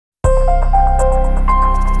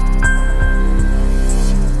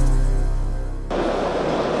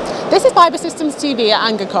Fibre Systems TV at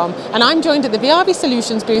ANGA, and I'm joined at the VIAVI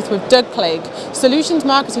Solutions booth with Doug Clague, Solutions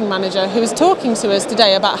Marketing Manager, who is talking to us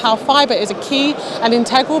today about how fibre is a key and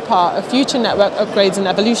integral part of future network upgrades and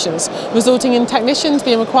evolutions, resulting in technicians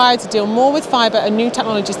being required to deal more with fibre and new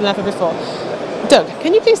technologies than ever before. Doug,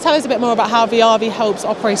 can you please tell us a bit more about how VIAVI helps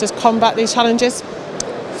operators combat these challenges?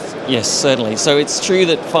 Yes, certainly. So it's true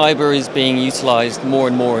that fibre is being utilised more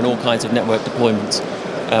and more in all kinds of network deployments.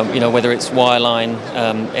 Whether it's wireline,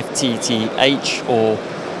 FTTH, or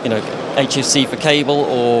HFC for cable,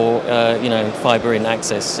 or fibre in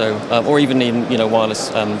access. So, or even in wireless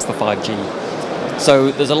for 5G.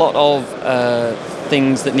 So there's a lot of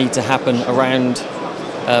things that need to happen around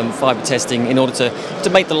fibre testing in order to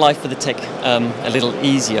make the life of the tech a little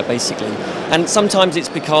easier, basically. And sometimes it's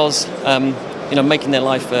because making their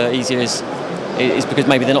life easier is because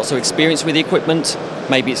maybe they're not so experienced with the equipment.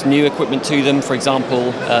 Maybe it's new equipment to them. For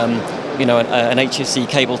example, an HFC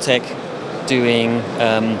cable tech doing,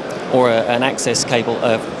 or an access cable,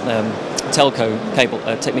 telco cable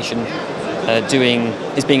technician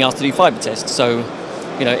is being asked to do fibre tests. So,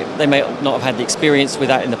 they may not have had the experience with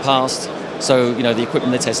that in the past. So, the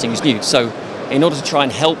equipment they're testing is new. So, in order to try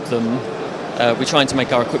and help them, we're trying to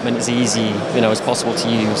make our equipment as easy, as possible to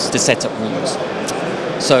use, to set up and use.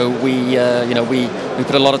 So we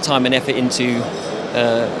put a lot of time and effort into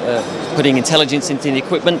putting intelligence into the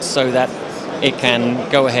equipment so that it can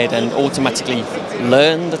go ahead and automatically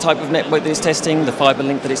learn the type of network that it's testing, the fibre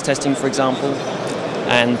link that it's testing, for example,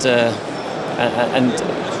 and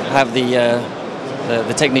have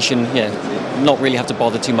the technician not really have to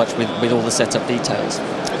bother too much with all the setup details.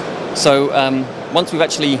 So once we've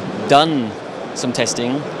actually done some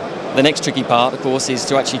testing, the next tricky part, of course, is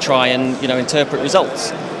to actually try and interpret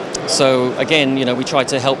results. So again, we try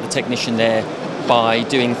to help the technician there by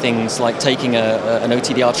doing things like taking an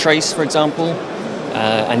OTDR trace, for example,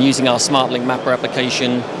 and using our SmartLink Mapper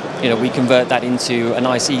application. We convert that into a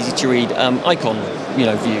nice, easy to read icon,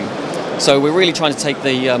 view. So we're really trying to take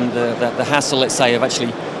the hassle, let's say, of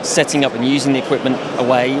actually setting up and using the equipment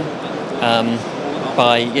away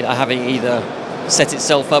by having either set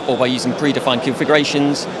itself up or by using predefined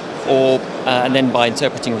configurations, or and then by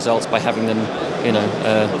interpreting results by having them,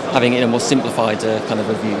 having it in a more simplified kind of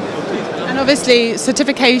a view. And obviously,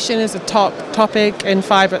 certification is a top topic in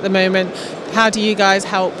fibre at the moment. How do you guys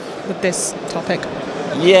help with this topic?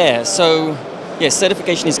 Yeah, so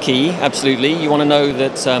certification is key. Absolutely, you want to know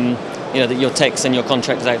that that your techs and your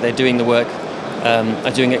contractors out there doing the work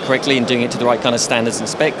are doing it correctly and doing it to the right kind of standards and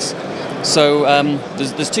specs. So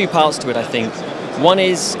there's two parts to it, I think. One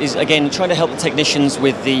is again trying to help the technicians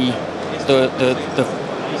with the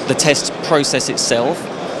test process itself.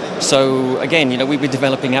 So again, we've been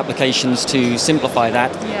developing applications to simplify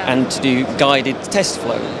that and to do guided test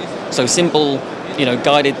flow. So simple,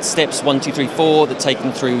 guided steps 1, 2, 3, 4 that take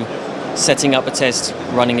them through setting up a test,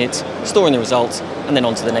 running it, storing the results, and then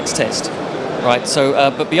on to the next test. Right. So,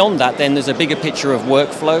 but beyond that, then there's a bigger picture of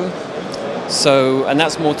workflow. So, and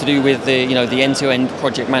that's more to do with the the end-to-end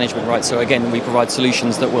project management, right? So again, we provide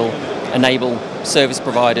solutions that will enable service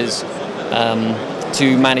providers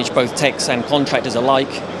to manage both techs and contractors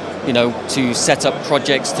alike. To set up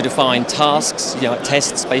projects, to define tasks,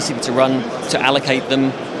 tests basically to run, to allocate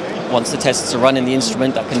them. Once the tests are run in the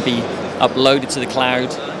instrument, that can be uploaded to the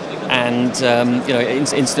cloud and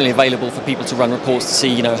instantly available for people to run reports to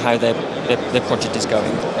see how their project is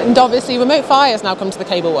going. And obviously remote PHY has now come to the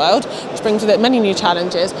cable world, which brings with it many new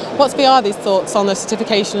challenges. What's VIAVI's thoughts on the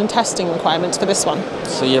certification and testing requirements for this one?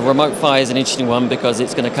 So remote PHY is an interesting one because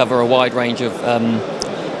it's going to cover a wide range of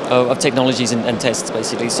technologies and tests,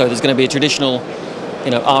 basically. So there's going to be a traditional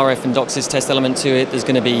RF and DOCSIS test element to it. There's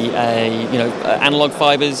going to be analog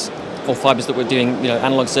fibres, or fibres that we're doing,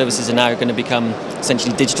 analog services are now going to become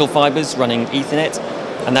essentially digital fibres running Ethernet,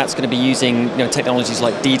 and that's going to be using technologies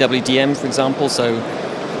like DWDM, for example. So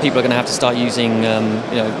people are going to have to start using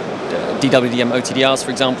DWDM OTDRs, for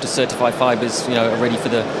example, to certify fibres are ready for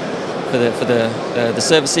the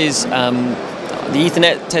services. The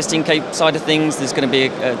Ethernet testing side of things, there's going to be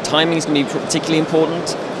timing is going to be particularly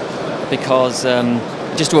important because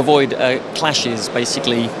just to avoid clashes,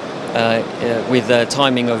 basically. With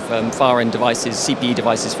timing of far-end devices, CPE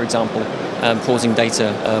devices, for example, causing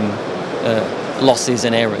data losses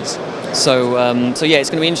and errors. So it's going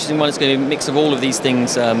to be an interesting one. It's going to be a mix of all of these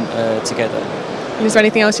things together. Is there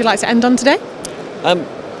anything else you'd like to end on today?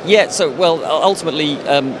 Ultimately,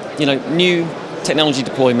 new technology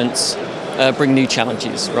deployments bring new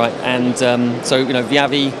challenges, right? And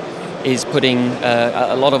VIAVI is putting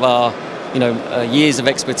a lot of our years of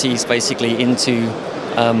expertise basically into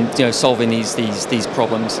solving these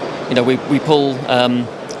problems. We pull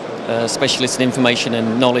specialists in information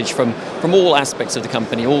and knowledge from all aspects of the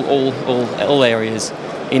company, all areas,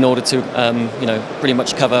 in order to pretty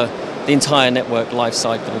much cover the entire network life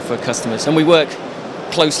cycle for customers. And we work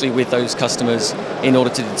closely with those customers in order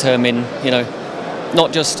to determine,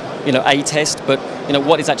 not just a test, but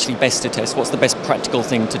what is actually best to test, what's the best practical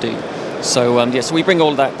thing to do. So so we bring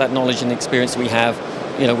all of that knowledge and experience we have.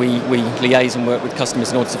 We liaise and work with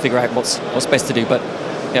customers in order to figure out what's best to do, but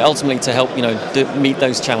ultimately to help meet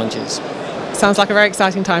those challenges. Sounds like a very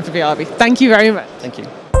exciting time for VIAVI. Thank you very much. Thank you.